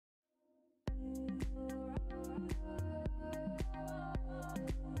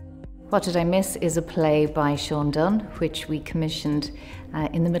What Did I Miss is a play by Shaun Dunne, which we commissioned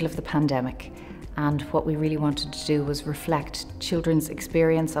in the middle of the pandemic. And what we really wanted to do was reflect children's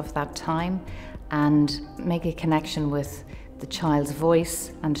experience of that time and make a connection with the child's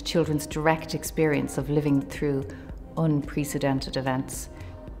voice and children's direct experience of living through unprecedented events.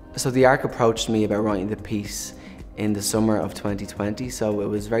 So the ARC approached me about writing the piece in the summer of 2020, so it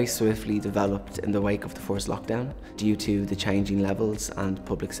was very swiftly developed in the wake of the first lockdown. Due to the changing levels and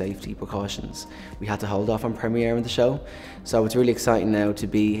public safety precautions, we had to hold off on premiering the show. So it's really exciting now to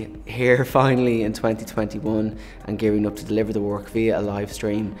be here finally in 2021 and gearing up to deliver the work via a live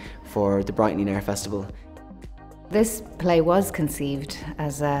stream for the Brightening Air festival. This play was conceived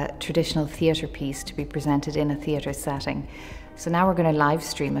as a traditional theatre piece to be presented in a theatre setting. So now we're going to live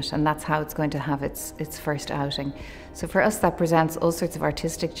stream it, and that's how it's going to have its first outing. So for us that presents all sorts of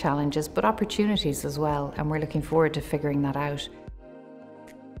artistic challenges, but opportunities as well, and we're looking forward to figuring that out.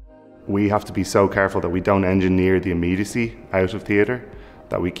 We have to be so careful that we don't engineer the immediacy out of theatre,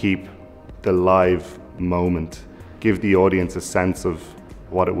 that we keep the live moment, give the audience a sense of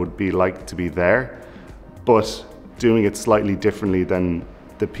what it would be like to be there, but doing it slightly differently than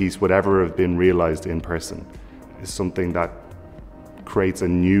the piece would ever have been realised in person is something that creates a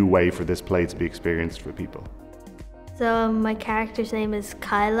new way for this play to be experienced for people. So my character's name is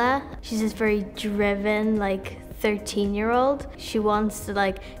Coiligh. She's this very driven, 13-year-old. She wants to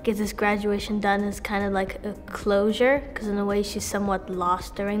get this graduation done as kind of like a closure, because in a way she's somewhat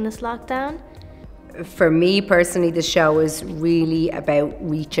lost during this lockdown. For me personally, the show is really about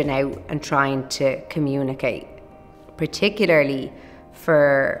reaching out and trying to communicate. Particularly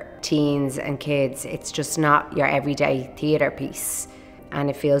for teens and kids, it's just not your everyday theatre piece. And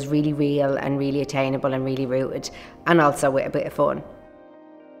it feels really real and really attainable and really rooted, and also with a bit of fun.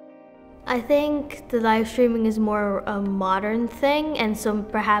 I think the live streaming is more a modern thing, and so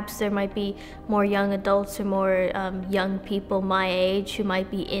perhaps there might be more young adults or more young people my age who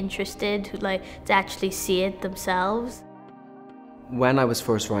might be interested, who to actually see it themselves. When I was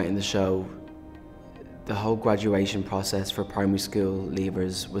first writing the show, the whole graduation process for primary school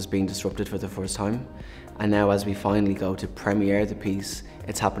leavers was being disrupted for the first time. And now as we finally go to premiere the piece,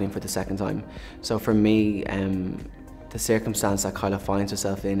 it's happening for the second time. So for me, the circumstance that Coiligh finds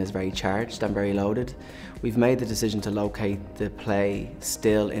herself in is very charged and very loaded. We've made the decision to locate the play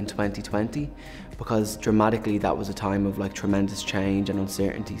still in 2020 because dramatically that was a time of tremendous change and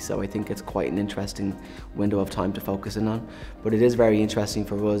uncertainty, so I think it's quite an interesting window of time to focus in on. But it is very interesting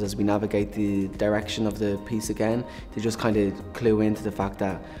for us as we navigate the direction of the piece again to just kind of clue into the fact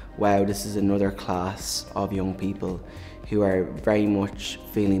that, wow, this is another class of young people who are very much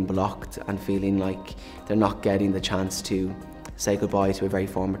feeling blocked and feeling like they're not getting the chance to say goodbye to a very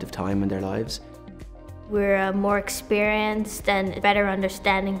formative time in their lives. We're more experienced and better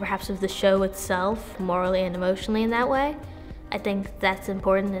understanding perhaps of the show itself, morally and emotionally in that way. I think that's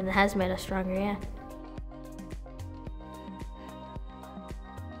important, and it has made us stronger, yeah.